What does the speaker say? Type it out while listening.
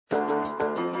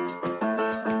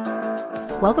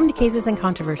Welcome to Cases and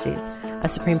Controversies, a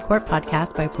Supreme Court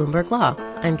podcast by Bloomberg Law.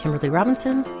 I'm Kimberly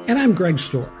Robinson. And I'm Greg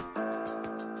Storr.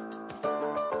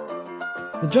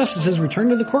 The justices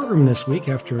returned to the courtroom this week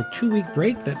after a 2-week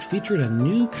break that featured a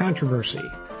new controversy.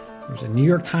 There's a New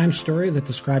York Times story that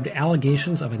described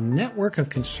allegations of a network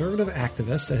of conservative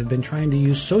activists that had been trying to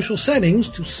use social settings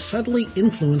to subtly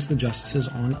influence the justices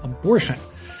on abortion.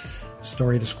 The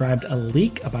story described a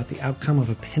leak about the outcome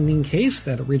of a pending case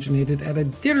that originated at a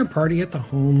dinner party at the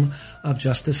home of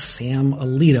Justice Sam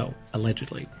Alito,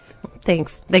 allegedly.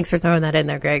 Thanks for throwing that in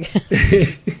there, Greg.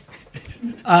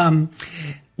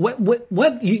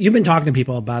 What you've been talking to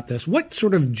people about this. What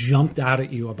sort of jumped out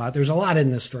at you about? There's a lot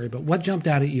in this story, but what jumped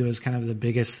out at you as kind of the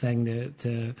biggest thing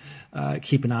to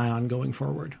keep an eye on going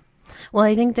forward? Well,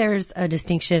 I think there's a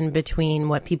distinction between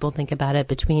what people think about it,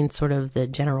 between sort of the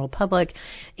general public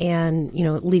and,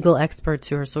 legal experts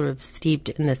who are sort of steeped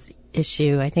in this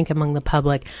issue. I think among the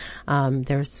public,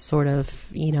 there's sort of,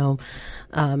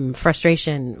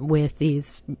 frustration with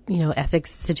these,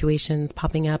 ethics situations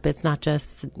popping up. It's not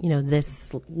just,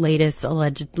 this latest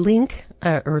alleged leak,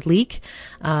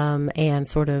 and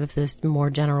sort of this more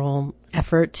general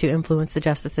effort to influence the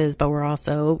justices, but we're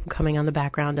also coming on the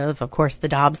background of course, the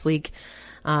Dobbs leak,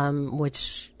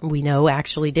 which we know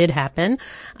actually did happen,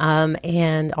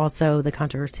 and also the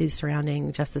controversy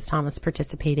surrounding Justice Thomas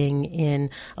participating in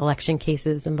election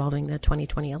cases involving the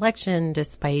 2020 election,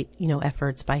 despite,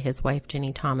 efforts by his wife,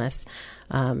 Ginny Thomas,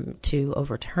 to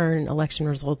overturn election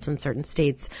results in certain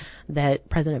states that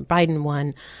President Biden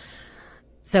won.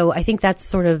 So I think that's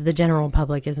sort of the general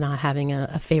public is not having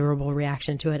a favorable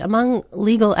reaction to it. Among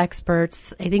legal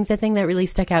experts, I think the thing that really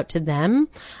stuck out to them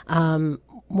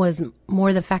was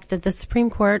more the fact that the Supreme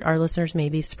Court, our listeners may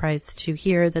be surprised to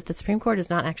hear that the Supreme Court is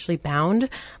not actually bound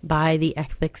by the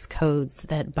ethics codes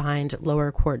that bind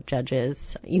lower court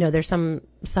judges. There's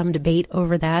some debate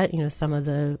over that. Some of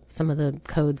the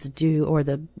codes do, or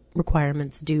the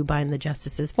requirements do bind the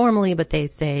justices formally, but they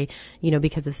say,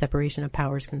 because of separation of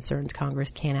powers concerns,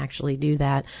 Congress can't actually do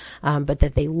that. But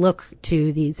that they look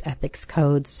to these ethics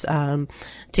codes,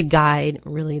 to guide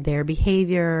really their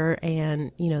behavior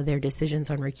and, their decisions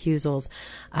on recusals.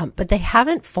 But they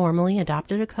haven't formally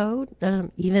adopted a code,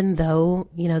 even though,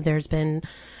 there's been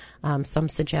some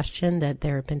suggestion that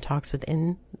there have been talks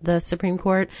within the Supreme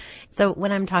Court. So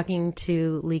when I'm talking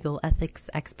to legal ethics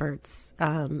experts,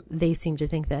 they seem to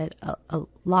think that a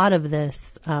lot of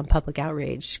this public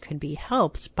outrage could be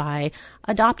helped by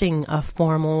adopting a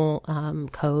formal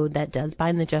code that does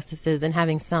bind the justices and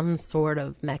having some sort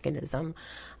of mechanism,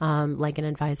 like an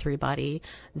advisory body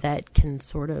that can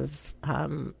sort of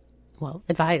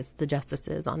advise the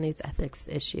justices on these ethics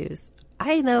issues.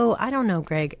 I don't know,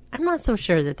 Greg. I'm not so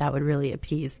sure that would really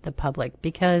appease the public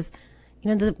because,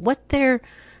 what they're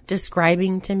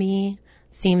describing to me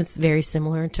seems very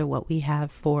similar to what we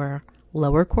have for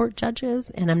lower court judges.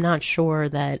 And I'm not sure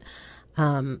that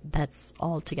that's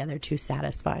altogether too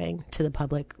satisfying to the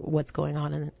public, what's going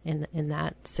on in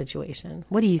that situation.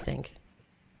 What do you think?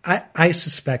 I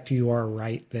suspect you are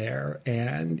right there.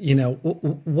 And,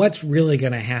 what's really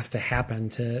going to have to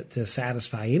happen to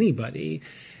satisfy anybody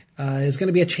is going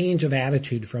to be a change of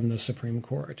attitude from the Supreme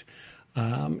Court.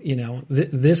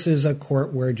 This is a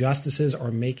court where justices are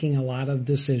making a lot of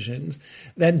decisions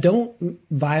that don't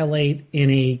violate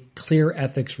any clear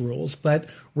ethics rules, but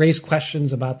raise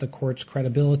questions about the court's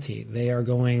credibility. They are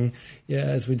going,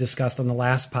 as we discussed on the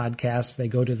last podcast, they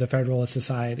go to the Federalist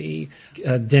Society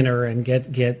dinner and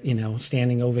get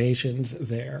standing ovations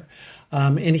there.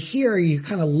 And here you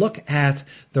kind of look at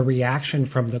the reaction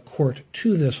from the court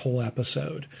to this whole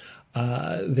episode.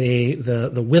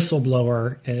 The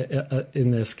whistleblower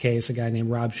in this case, a guy named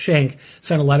Rob Schenck,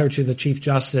 sent a letter to the Chief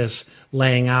Justice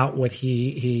laying out what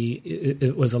he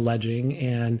was alleging,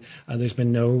 and there's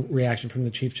been no reaction from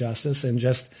the Chief Justice. And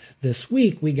just this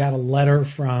week, we got a letter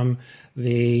from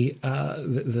the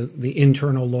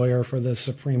internal lawyer for the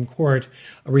Supreme Court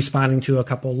responding to a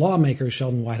couple of lawmakers,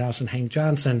 Sheldon Whitehouse and Hank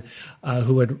Johnson,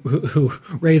 who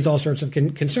raised all sorts of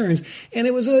concerns. And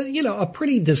it was a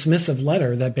pretty dismissive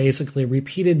letter that basically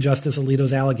repeated Justice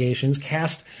Alito's allegations,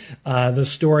 cast the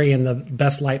story in the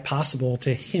best light possible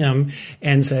to him,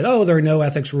 and said, there are no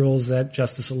ethics rules that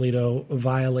Justice Alito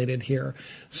violated here.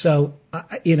 So,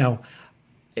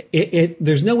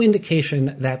 there's no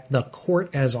indication that the court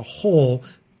as a whole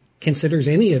considers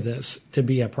any of this to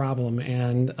be a problem.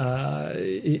 And,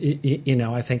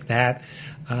 I think that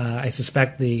I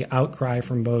suspect the outcry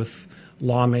from both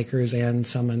lawmakers and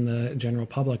some in the general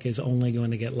public is only going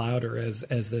to get louder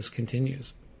as this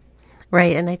continues.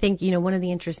 Right. And I think, one of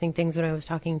the interesting things when I was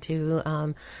talking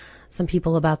to some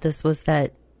people about this was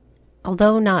that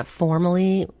although not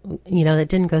formally, that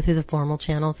didn't go through the formal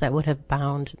channels that would have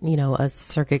bound, a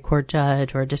circuit court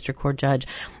judge or a district court judge.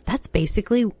 That's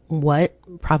basically what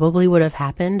probably would have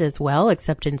happened as well,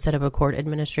 except instead of a court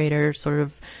administrator sort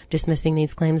of dismissing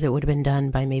these claims, it would have been done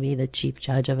by maybe the chief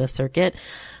judge of a circuit.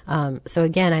 So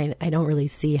again, I don't really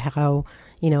see how,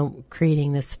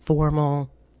 creating this formal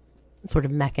sort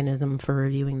of mechanism for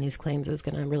reviewing these claims is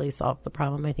going to really solve the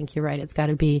problem. I think you're right. It's got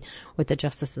to be with the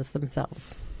justices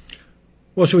themselves.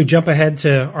 Well, should we jump ahead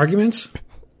to arguments?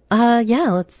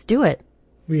 Yeah, let's do it.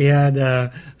 We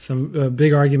had some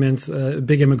big arguments,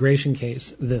 big immigration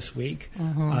case this week.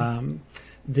 Mm-hmm.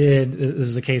 This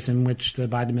is a case in which the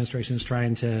Biden administration is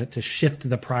trying to shift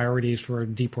the priorities for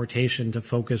deportation to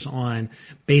focus on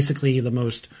basically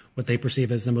what they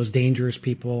perceive as the most dangerous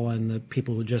people and the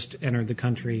people who just entered the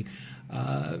country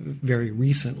very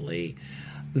recently.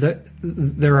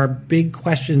 There are big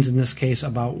questions in this case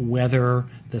about whether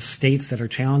the states that are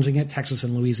challenging it, Texas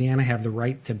and Louisiana, have the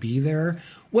right to be there.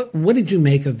 What did you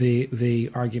make of the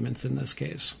arguments in this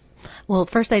case? Well,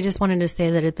 first, I just wanted to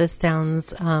say that if this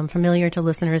sounds familiar to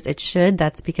listeners, it should.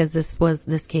 That's because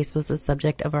this case was the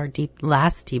subject of our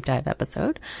last deep dive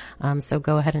episode. So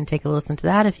go ahead and take a listen to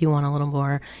that if you want a little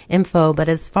more info. But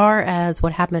as far as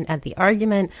what happened at the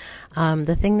argument,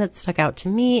 the thing that stuck out to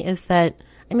me is that,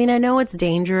 I know it's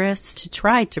dangerous to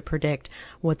try to predict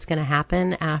what's going to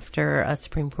happen after a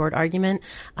Supreme Court argument.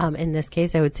 In this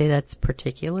case, I would say that's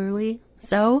particularly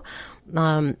so,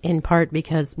 in part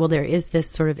because, there is this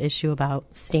sort of issue about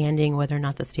standing, whether or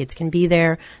not the states can be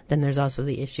there. Then there's also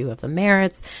the issue of the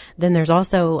merits. Then there's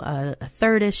also a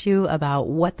third issue about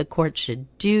what the court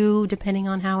should do depending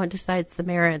on how it decides the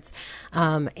merits.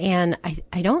 And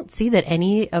I don't see that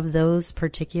any of those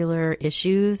particular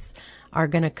issues are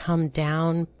going to come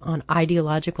down on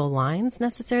ideological lines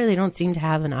necessarily. They don't seem to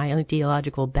have an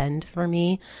ideological bend for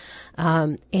me.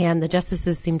 And the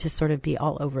justices seem to sort of be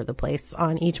all over the place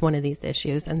on each one of these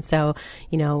issues. And so,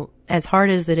 as hard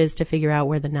as it is to figure out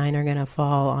where the 9 are going to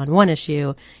fall on one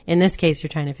issue, in this case, you're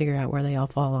trying to figure out where they all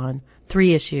fall on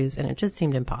 3 issues. And it just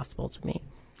seemed impossible to me.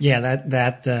 Yeah,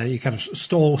 that you kind of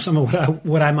stole some of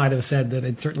what I might have said, that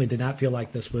it certainly did not feel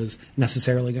like this was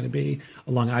necessarily going to be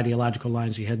along ideological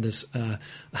lines. You had this,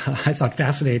 I thought,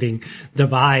 fascinating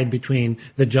divide between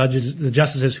the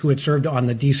justices who had served on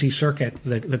the D.C. Circuit,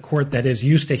 the court that is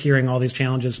used to hearing all these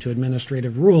challenges to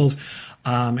administrative rules,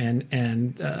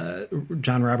 and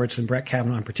John Roberts and Brett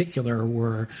Kavanaugh in particular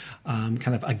were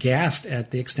kind of aghast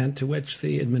at the extent to which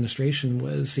the administration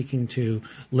was seeking to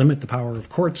limit the power of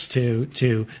courts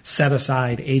to set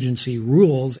aside agency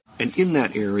rules. And in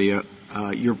that area,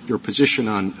 your position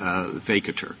on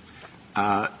vacatur,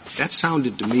 that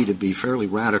sounded to me to be fairly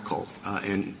radical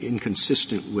and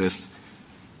inconsistent with,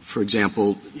 for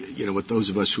example, what those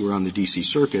of us who are on the D.C.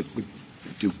 Circuit would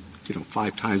do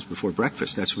 5 times before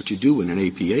breakfast. That's what you do in an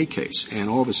APA case. And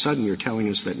all of a sudden you're telling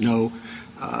us that no,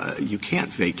 you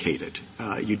can't vacate it.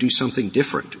 You do something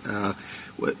different. Are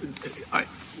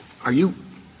you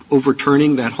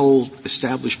overturning that whole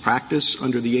established practice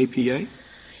under the APA?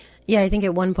 Yeah, I think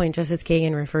at one point Justice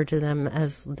Kagan referred to them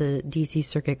as the D.C.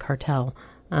 Circuit cartel,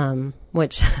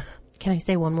 which, can I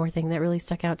say one more thing that really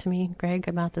stuck out to me, Greg,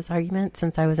 about this argument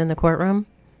since I was in the courtroom?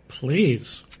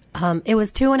 Please. It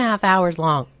was 2.5 hours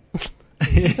long.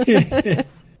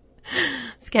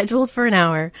 Scheduled for an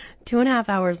hour, 2.5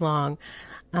 hours long.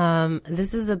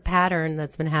 This is a pattern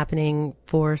that's been happening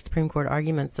for Supreme Court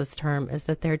arguments this term, is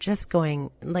that they're just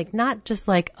going, not just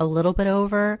a little bit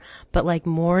over, but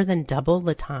more than double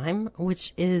the time,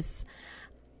 which is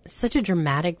such a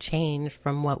dramatic change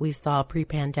from what we saw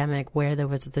pre-pandemic, where there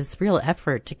was this real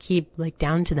effort to keep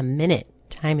down to the minute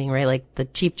timing, right? The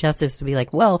Chief Justice would be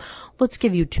well, let's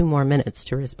give you 2 more minutes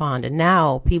to respond. And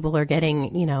now people are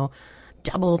getting,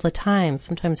 double the time,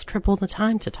 sometimes triple the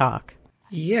time to talk.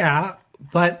 Yeah,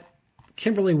 but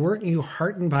Kimberly, weren't you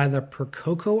heartened by the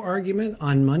Percoco argument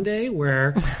on Monday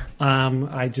where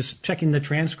I just checking the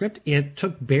transcript, it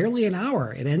took barely an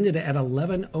hour. It ended at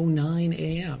 11:09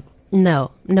 a.m.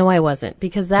 No, I wasn't,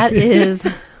 because that is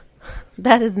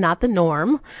that is not the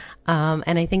norm.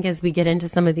 And I think as we get into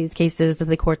some of these cases that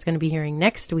the court's going to be hearing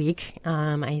next week,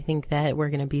 I think that we're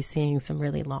going to be seeing some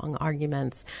really long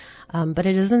arguments. But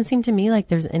it doesn't seem to me like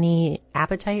there's any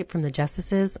appetite from the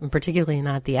justices, and particularly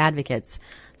not the advocates,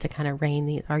 to kind of rein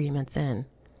these arguments in.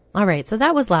 All right. So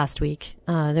that was last week.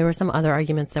 There were some other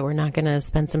arguments that we're not going to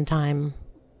spend some time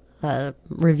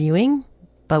reviewing.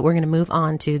 but we're going to move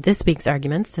on to this week's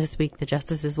arguments. This week, the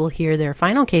justices will hear their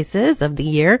final cases of the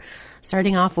year,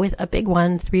 starting off with a big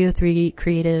one, 303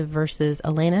 Creative versus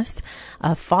Alanis,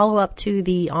 a follow-up to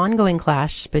the ongoing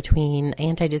clash between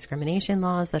anti-discrimination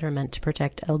laws that are meant to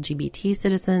protect LGBT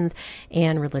citizens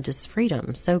and religious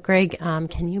freedom. So, Greg,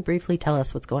 can you briefly tell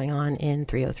us what's going on in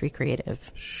 303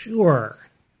 Creative? Sure.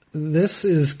 This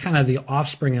is kind of the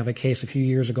offspring of a case a few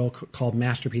years ago called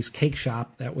Masterpiece Cake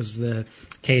Shop. That was the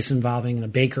case involving a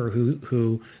baker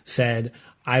who said,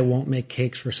 I won't make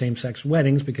cakes for same-sex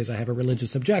weddings because I have a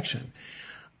religious objection.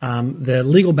 The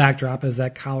legal backdrop is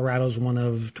that Colorado is one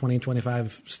of 20,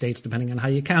 25 states, depending on how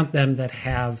you count them, that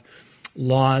have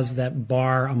laws that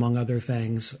bar, among other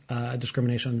things,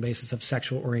 discrimination on the basis of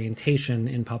sexual orientation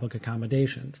in public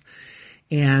accommodations.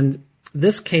 And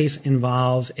this case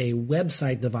involves a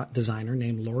website designer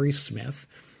named Lori Smith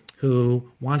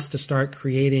who wants to start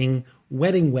creating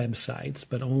wedding websites,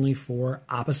 but only for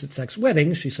opposite-sex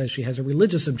weddings. She says she has a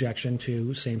religious objection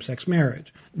to same-sex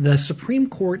marriage. The Supreme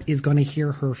Court is going to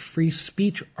hear her free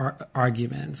speech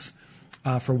arguments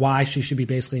for why she should be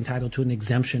basically entitled to an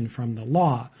exemption from the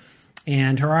law.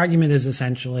 And her argument is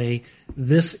essentially,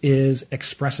 this is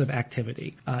expressive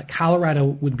activity. Colorado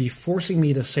would be forcing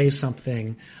me to say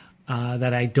something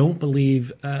that I don't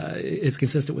believe is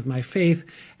consistent with my faith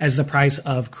as the price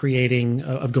of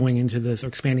going into this or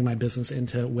expanding my business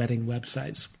into wedding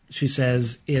websites. She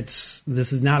says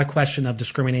this is not a question of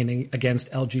discriminating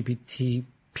against LGBT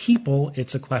people.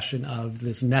 It's a question of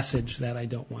this message that I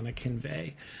don't want to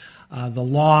convey. The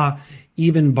law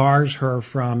even bars her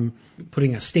from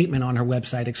putting a statement on her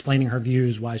website explaining her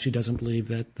views, why she doesn't believe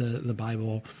that the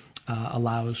Bible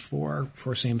allows for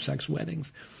same-sex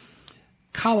weddings.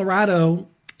 Colorado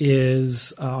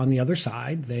is on the other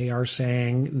side. They are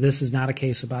saying this is not a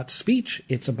case about speech,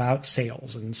 it's about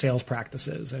sales and sales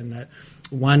practices, and that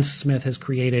once Smith has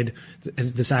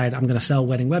decided I'm going to sell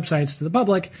wedding websites to the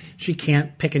public, she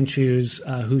can't pick and choose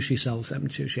who she sells them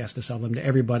to. She has to sell them to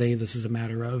everybody. This is a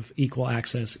matter of equal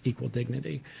access, equal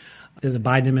dignity. The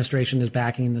Biden administration is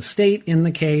backing the state in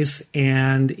the case,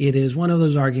 and it is one of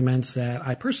those arguments that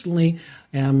I personally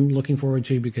am looking forward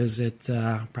to because it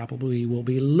probably will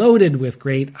be loaded with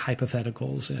great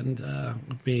hypotheticals and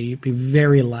be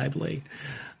very lively.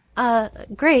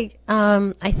 Greg,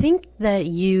 I think that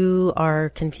you are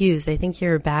confused. I think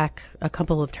you're back a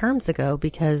couple of terms ago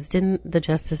because didn't the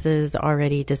justices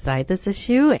already decide this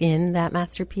issue in that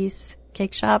Masterpiece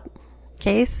Cake Shop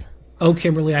case? Oh,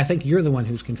 Kimberly, I think you're the one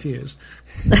who's confused.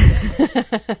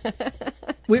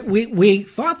 We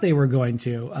thought they were going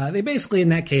to. They basically, in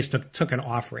that case, took an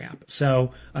off-ramp. So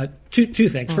two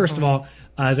things. First of all,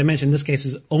 as I mentioned, this case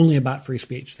is only about free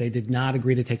speech. They did not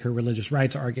agree to take her religious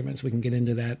rights arguments. We can get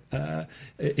into that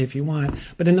if you want.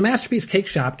 But in the Masterpiece Cake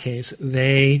Shop case,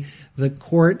 the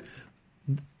court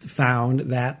found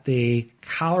that the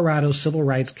Colorado Civil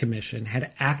Rights Commission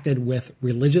had acted with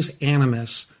religious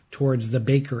animus towards the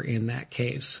baker in that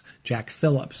case, Jack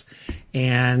Phillips.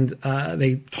 And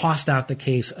they tossed out the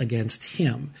case against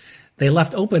him. They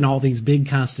left open all these big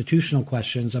constitutional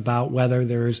questions about whether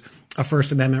there's a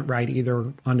First Amendment right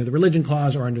either under the Religion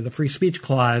Clause or under the Free Speech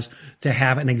Clause to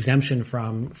have an exemption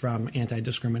from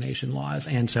anti-discrimination laws.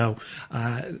 And so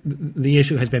the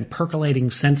issue has been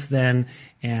percolating since then,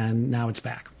 and now it's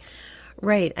back.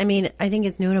 Right. I mean, I think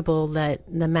it's notable that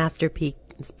the Masterpiece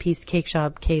Cake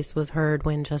Shop case was heard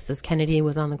when Justice Kennedy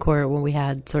was on the court, when we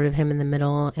had sort of him in the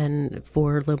middle and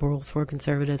 4 liberals, 4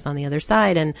 conservatives on the other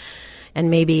side. And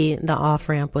maybe the off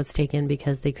ramp was taken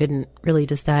because they couldn't really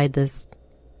decide this,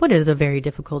 what is a very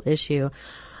difficult issue.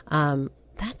 That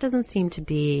doesn't seem to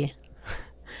be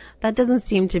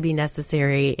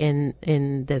necessary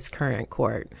in this current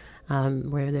court.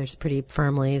 Where there's pretty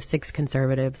firmly 6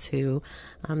 conservatives who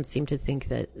seem to think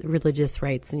that religious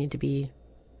rights need to be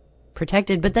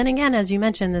protected. But then again, as you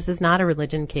mentioned, this is not a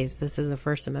religion case. This is a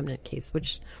First Amendment case,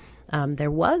 which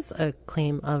there was a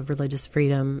claim of religious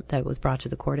freedom that was brought to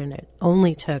the court, and it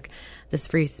only took this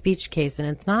free speech case. And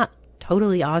it's not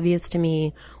totally obvious to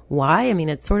me why. I mean,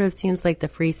 it sort of seems like the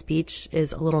free speech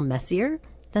is a little messier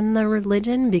than the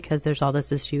religion because there's all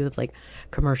this issue of like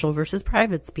commercial versus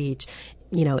private speech.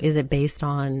 You know, is it based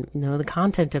on, the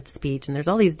content of speech? And there's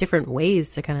all these different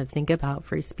ways to kind of think about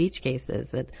free speech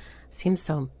cases. It seems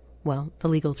so, the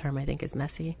legal term I think is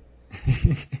messy.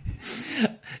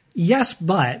 Yes,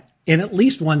 but in at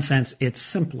least one sense, it's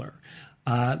simpler.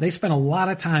 They spent a lot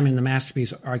of time in the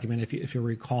Masterpiece argument, if you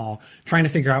recall, trying to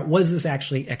figure out, was this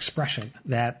actually expression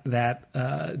that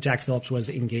Jack Phillips was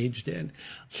engaged in?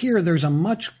 Here, there's a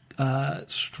much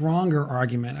stronger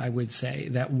argument, I would say,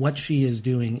 that what she is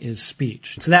doing is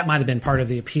speech. So that might have been part of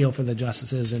the appeal for the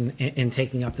justices in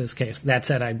taking up this case. That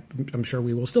said, I'm sure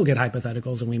we will still get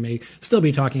hypotheticals, and we may still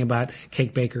be talking about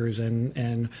cake bakers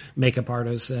and makeup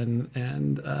artists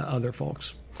and other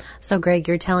folks. So, Greg,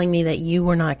 you're telling me that you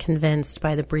were not convinced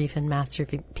by the brief in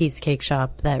Masterpiece Cake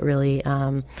Shop that really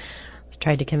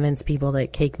tried to convince people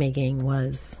that cake making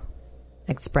was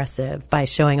expressive by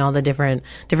showing all the different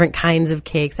kinds of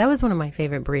cakes. That was one of my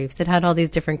favorite briefs. It had all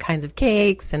these different kinds of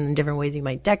cakes and different ways you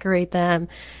might decorate them.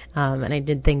 And I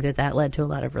did think that led to a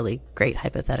lot of really great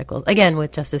hypotheticals. Again,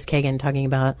 with Justice Kagan talking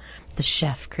about the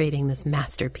chef creating this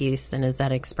masterpiece, and is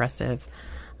that expressive?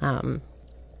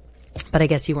 But I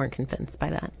guess you weren't convinced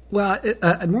by that. Well,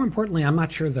 more importantly, I'm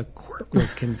not sure the court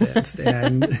was convinced.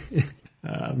 And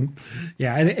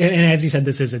yeah, and as you said,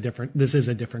 this is a different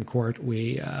court.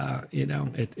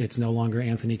 It's no longer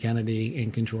Anthony Kennedy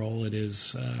in control. It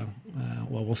is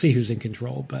well, we'll see who's in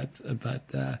control, but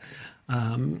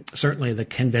certainly the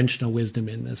conventional wisdom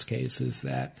in this case is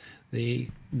that the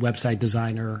website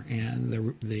designer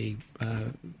and the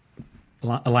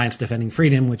Alliance Defending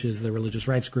Freedom, which is the religious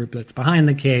rights group that's behind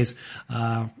the case,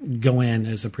 go in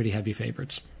as a pretty heavy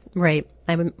favorites. Right.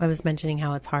 I was mentioning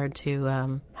how it's hard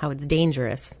to, how it's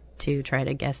dangerous to try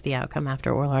to guess the outcome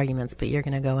after oral arguments, but you're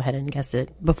going to go ahead and guess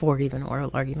it before even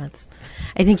oral arguments.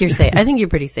 I think you're safe. I think you're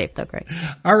pretty safe though, Greg.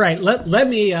 All right. Let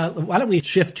me, why don't we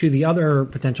shift to the other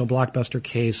potential blockbuster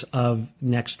case of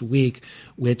next week,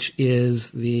 which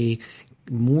is the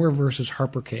Moore versus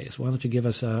Harper case. Why don't you give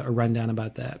us a rundown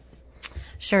about that?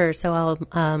 Sure. So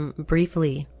I'll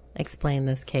briefly explain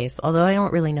this case, although I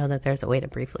don't really know that there's a way to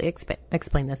briefly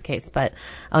explain this case, but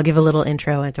I'll give a little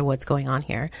intro into what's going on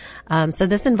here. So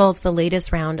this involves the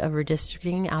latest round of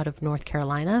redistricting out of North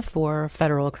Carolina for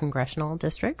federal congressional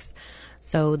districts.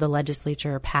 So the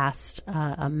legislature passed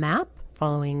a map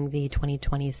following the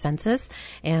 2020 census,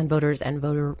 and voters and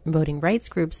voting rights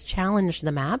groups challenged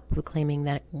the map, claiming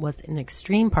that it was an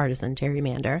extreme partisan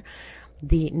gerrymander.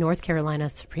 The North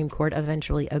Carolina Supreme Court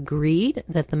eventually agreed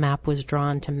that the map was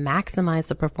drawn to maximize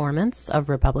the performance of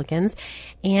Republicans.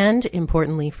 And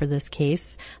importantly for this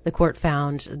case, the court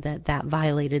found that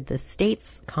violated the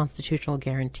state's constitutional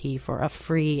guarantee for a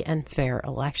free and fair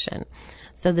election.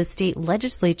 So the state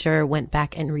legislature went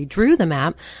back and redrew the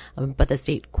map, but the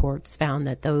state courts found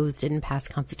that those didn't pass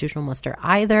constitutional muster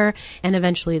either, and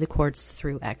eventually the courts,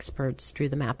 through experts, drew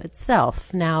the map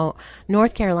itself. Now,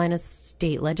 North Carolina's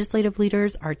state legislative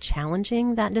leaders are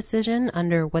challenging that decision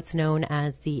under what's known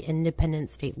as the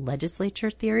independent state legislature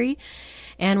theory.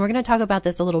 And we're going to talk about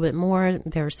this a little bit more.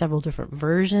 There are several different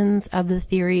versions of the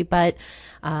theory, but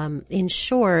in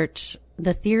short,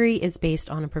 the theory is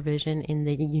based on a provision in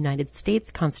the United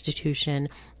States Constitution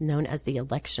known as the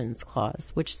Elections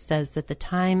Clause, which says that the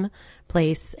time,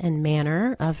 place, and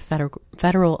manner of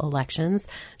federal elections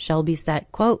shall be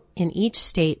set, quote, in each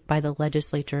state by the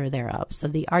legislature thereof. So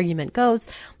the argument goes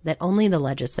that only the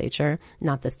legislature,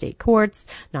 not the state courts,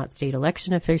 not state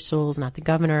election officials, not the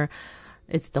governor,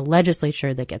 it's the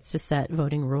legislature that gets to set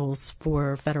voting rules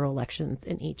for federal elections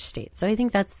in each state. So I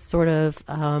think that's sort of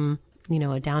a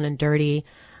down and dirty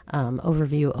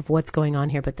overview of what's going on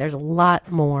here, but there's a lot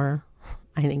more,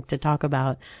 I think, to talk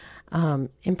about.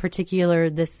 In particular,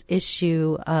 this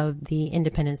issue of the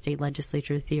independent state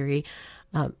legislature theory,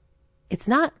 it's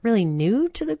not really new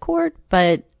to the court,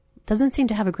 but doesn't seem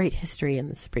to have a great history in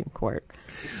the Supreme Court.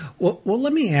 Well,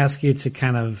 let me ask you to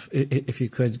kind of, if you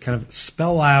could, kind of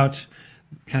spell out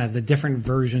kind of the different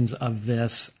versions of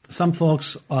this. Some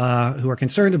folks who are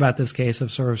concerned about this case have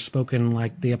sort of spoken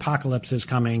like the apocalypse is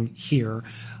coming here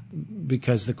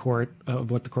because the court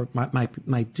of what the court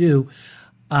might do.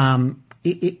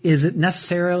 Is it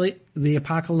necessarily the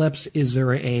apocalypse? Is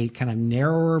there a kind of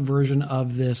narrower version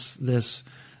of this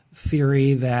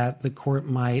theory that the court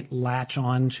might latch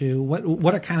on to?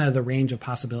 What are kind of the range of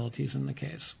possibilities in the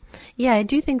case? Yeah, I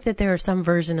do think that there are some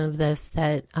version of this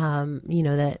that,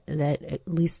 that at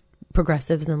least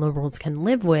progressives and liberals can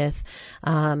live with.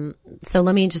 So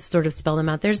let me just sort of spell them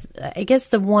out. There's, I guess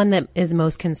the one that is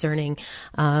most concerning,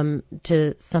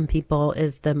 to some people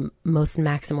is the most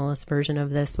maximalist version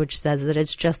of this, which says that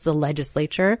it's just the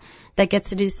legislature that gets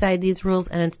to decide these rules,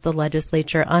 and it's the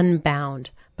legislature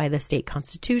unbound by the state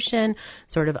constitution,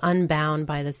 sort of unbound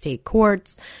by the state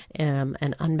courts, and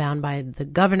unbound by the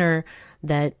governor,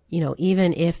 that,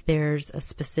 even if there's a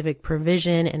specific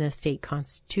provision in a state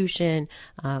constitution,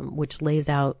 which lays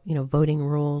out, voting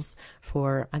rules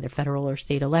for either federal or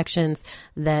state elections,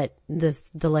 that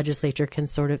the legislature can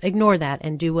sort of ignore that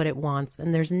and do what it wants.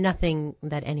 And there's nothing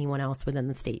that anyone else within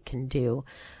the state can do.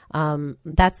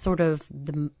 That's sort of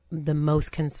the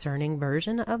most concerning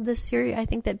version of this theory I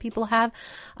think that people have.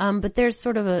 But there's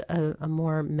sort of a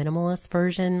more minimalist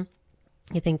version,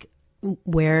 I think,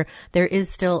 where there is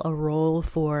still a role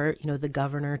for, the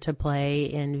governor to play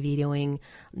in vetoing,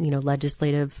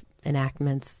 legislative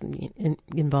enactments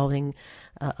involving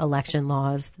election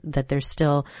laws, that there's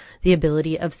still the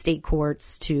ability of state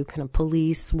courts to kind of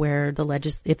police where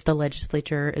if the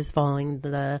legislature is following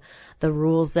the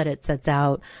rules that it sets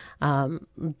out,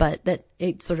 but that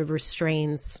it sort of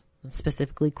restrains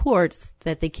specifically courts,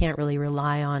 that they can't really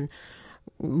rely on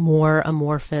more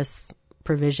amorphous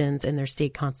provisions in their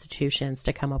state constitutions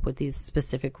to come up with these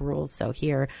specific rules. So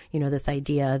here, this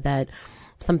idea that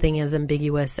something as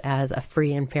ambiguous as a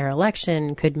free and fair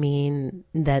election could mean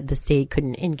that the state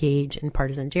couldn't engage in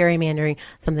partisan gerrymandering.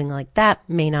 Something like that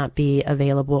may not be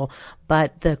available,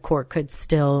 but the court could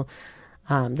still,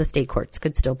 the state courts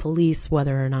could still police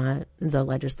whether or not the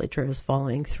legislature is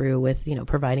following through with,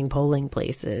 providing polling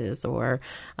places or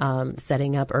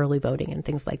setting up early voting and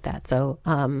things like that. So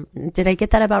did I get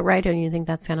that about right, or do you think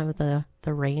that's kind of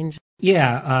the range?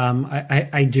 Yeah,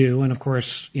 I do. And of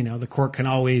course, the court can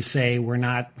always say we're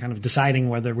not kind of deciding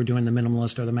whether we're doing the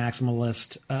minimalist or the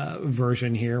maximalist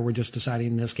version here. We're just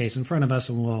deciding this case in front of us,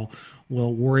 and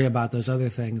we'll worry about those other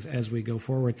things as we go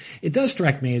forward. It does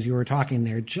strike me as you were talking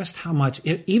there just how much,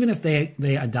 even if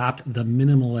they adopt the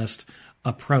minimalist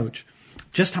approach,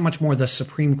 just how much more the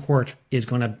Supreme Court is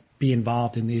going to be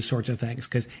involved in these sorts of things,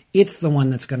 because it's the one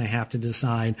that's going to have to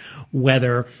decide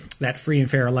whether that free and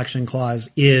fair election clause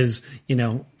is,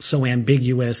 so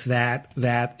ambiguous that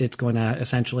it's going to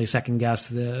essentially second guess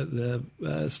the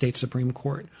state Supreme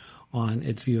Court on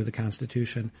its view of the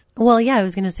Constitution. Well, yeah, I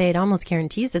was going to say it almost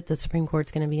guarantees that the Supreme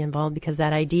Court's going to be involved, because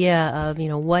that idea of,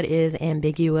 what is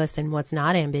ambiguous and what's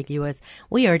not ambiguous,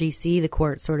 we already see the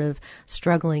court sort of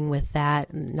struggling with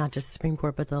that, not just the Supreme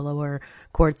Court, but the lower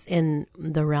courts in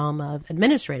the realm of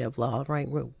administrative law, right?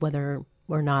 Whether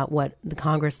or not what the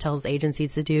Congress tells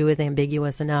agencies to do is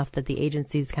ambiguous enough that the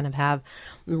agencies kind of have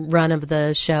run of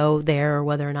the show there, or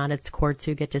whether or not it's courts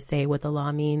who get to say what the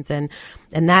law means. And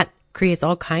that creates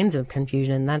all kinds of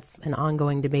confusion. That's an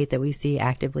ongoing debate that we see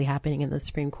actively happening in the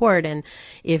Supreme Court. And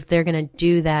if they're going to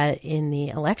do that in the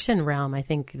election realm, I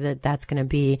think that that's going to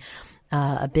be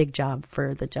a big job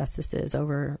for the justices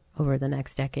over the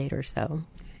next decade or so.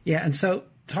 Yeah, and so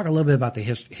talk a little bit about the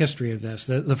history of this.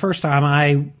 The first time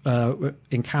I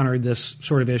encountered this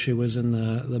sort of issue was in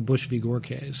the Bush v. Gore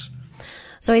case.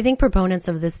 So I think proponents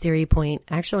of this theory point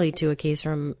actually to a case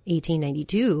from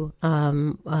 1892,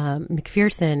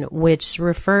 McPherson, which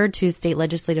referred to state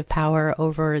legislative power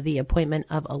over the appointment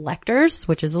of electors,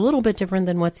 which is a little bit different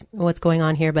than what's going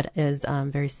on here, but is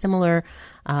very similar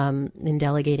in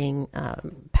delegating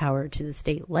power to the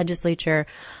state legislature.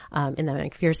 In the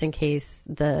McPherson case,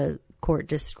 the court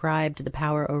described the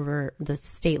power over the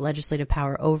state legislative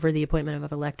power over the appointment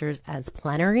of electors as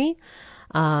plenary.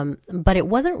 But it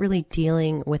wasn't really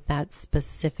dealing with that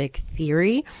specific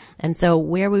theory. And so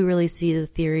where we really see the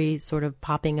theory sort of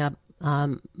popping up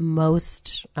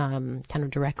most kind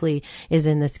of directly is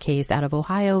in this case out of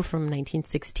Ohio from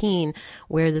 1916,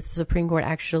 where the Supreme Court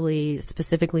actually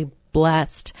specifically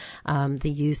blessed the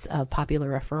use of popular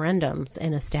referendums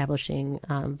in establishing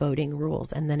voting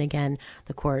rules. And then again,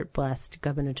 the court blessed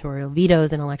gubernatorial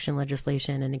vetoes in election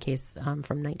legislation in a case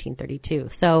from 1932.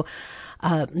 So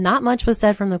not much was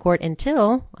said from the court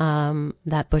until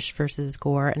that Bush versus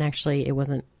Gore, and actually it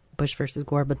wasn't Bush versus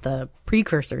Gore, but the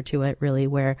precursor to it, really,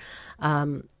 where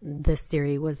this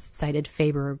theory was cited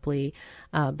favorably.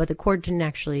 But the court didn't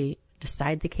actually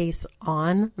decide the case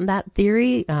on that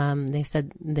theory. They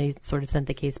said they sort of sent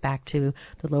the case back to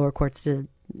the lower courts to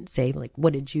say, like,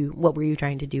 what were you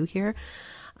trying to do here?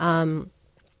 And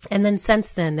then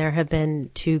since then, there have been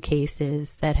two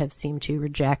cases that have seemed to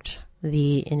reject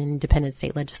the independent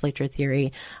state legislature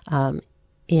theory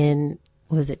in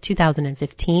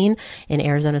 2015 in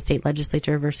Arizona State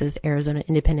Legislature versus Arizona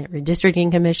Independent Redistricting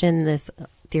Commission. This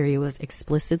theory was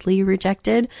explicitly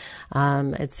rejected.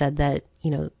 It said that,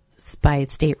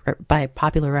 by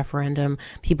popular referendum,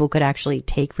 people could actually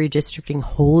take redistricting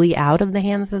wholly out of the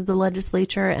hands of the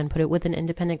legislature and put it with an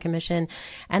independent commission.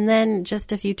 And then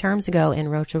just a few terms ago in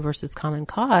Rocha versus Common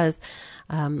Cause,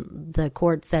 the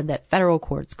court said that federal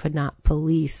courts could not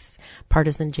police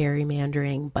partisan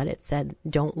gerrymandering, but it said,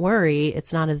 don't worry,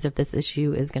 it's not as if this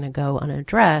issue is going to go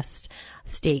unaddressed.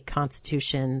 State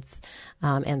constitutions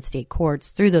and state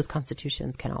courts, through those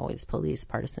constitutions, can always police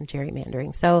partisan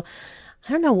gerrymandering. So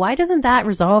I don't know, why doesn't that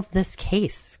resolve this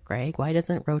case, Greg? Why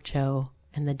doesn't Rocha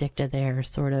and the dicta there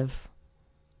sort of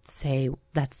say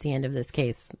that's the end of this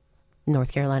case?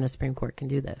 North Carolina Supreme Court can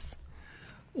do this.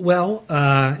 Well,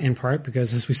 in part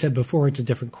because, as we said before, it's a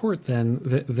different court than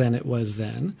it was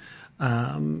then.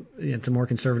 It's a more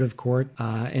conservative court,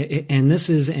 and this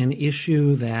is an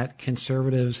issue that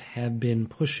conservatives have been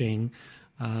pushing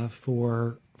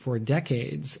for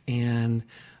decades, and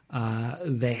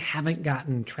they haven't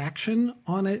gotten traction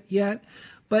on it yet.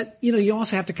 But you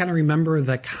also have to kind of remember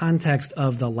the context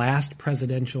of the last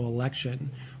presidential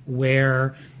election,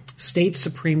 where state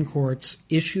Supreme Courts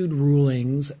issued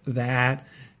rulings that,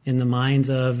 in the minds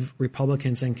of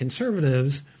Republicans and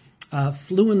conservatives,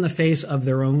 flew in the face of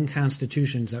their own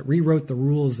constitutions, that rewrote the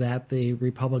rules that the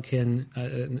Republican,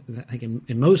 I think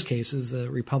in most cases, the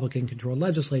Republican-controlled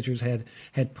legislatures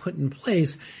had put in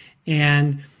place.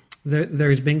 And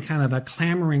there's been kind of a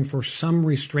clamoring for some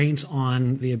restraints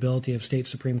on the ability of state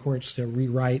Supreme Courts to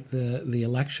rewrite the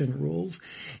election rules.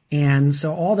 And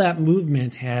so all that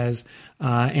movement has,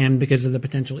 and because of the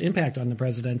potential impact on the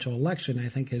presidential election, I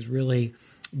think has really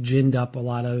ginned up a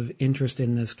lot of interest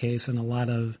in this case and a lot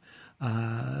of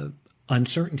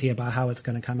uncertainty about how it's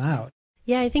going to come out.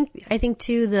 Yeah, I think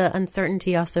too, the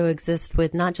uncertainty also exists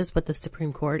with not just what the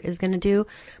Supreme Court is going to do,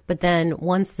 but then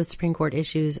once the Supreme Court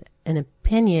issues an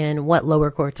opinion, what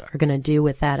lower courts are going to do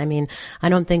with that. I mean, I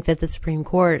don't think that the Supreme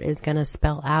Court is going to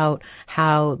spell out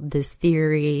how this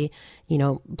theory,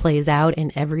 plays out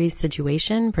in every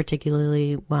situation,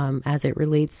 particularly as it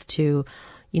relates to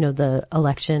the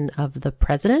election of the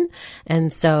president.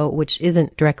 And so, which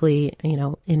isn't directly,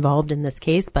 involved in this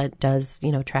case, but does,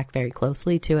 track very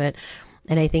closely to it.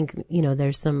 And I think,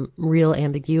 there's some real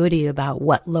ambiguity about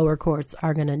what lower courts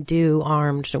are going to do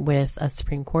armed with a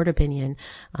Supreme Court opinion,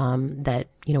 that,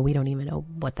 we don't even know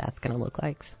what that's going to look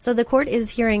like. So the court is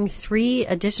hearing 3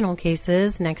 additional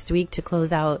cases next week to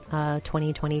close out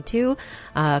 2022,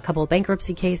 a couple of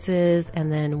bankruptcy cases,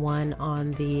 and then one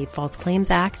on the False Claims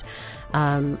Act.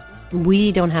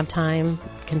 We don't have time,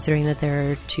 considering that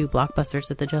there are 2 blockbusters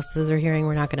that the justices are hearing.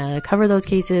 We're not going to cover those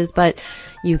cases, but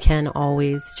you can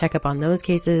always check up on those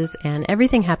cases and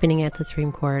everything happening at the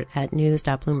Supreme Court at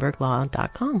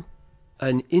news.bloomberglaw.com.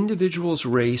 An individual's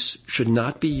race should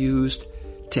not be used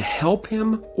to help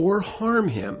him or harm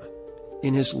him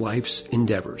in his life's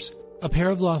endeavors. A pair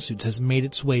of lawsuits has made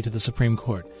its way to the Supreme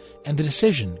Court, and the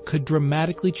decision could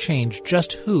dramatically change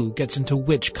just who gets into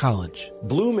which college.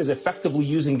 Bloom is effectively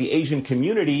using the Asian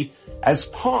community as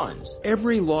pawns.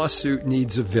 Every lawsuit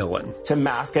needs a villain to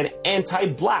mask an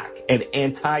anti-Black and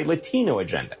anti-Latino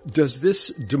agenda. Does this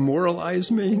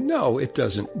demoralize me? No, it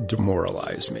doesn't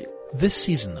demoralize me. This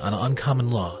season on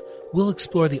Uncommon Law, we'll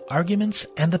explore the arguments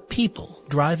and the people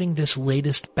driving this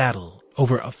latest battle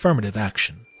over affirmative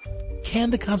action.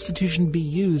 Can the Constitution be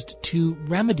used to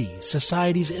remedy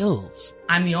society's ills?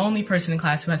 I'm the only person in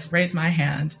class who has to raise my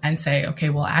hand and say, okay,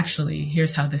 well, actually,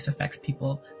 here's how this affects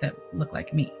people that look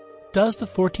like me. Does the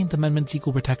 14th Amendment's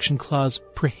Equal Protection Clause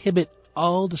prohibit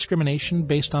all discrimination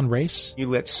based on race? You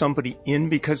let somebody in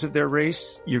because of their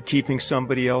race, you're keeping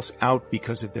somebody else out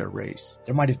because of their race.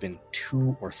 There might have been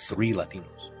 2 or 3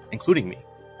 Latinos, including me.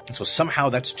 And so somehow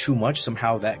that's too much,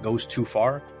 somehow that goes too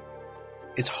far.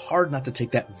 It's hard not to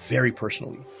take that very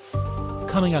personally.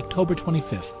 Coming October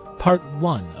 25th, part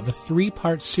 1 of a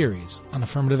 3-part series on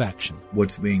affirmative action.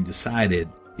 What's being decided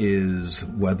is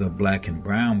whether Black and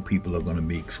brown people are going to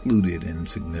be excluded in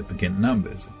significant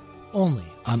numbers. Only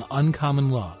on Uncommon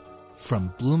Law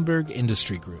from Bloomberg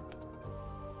Industry Group.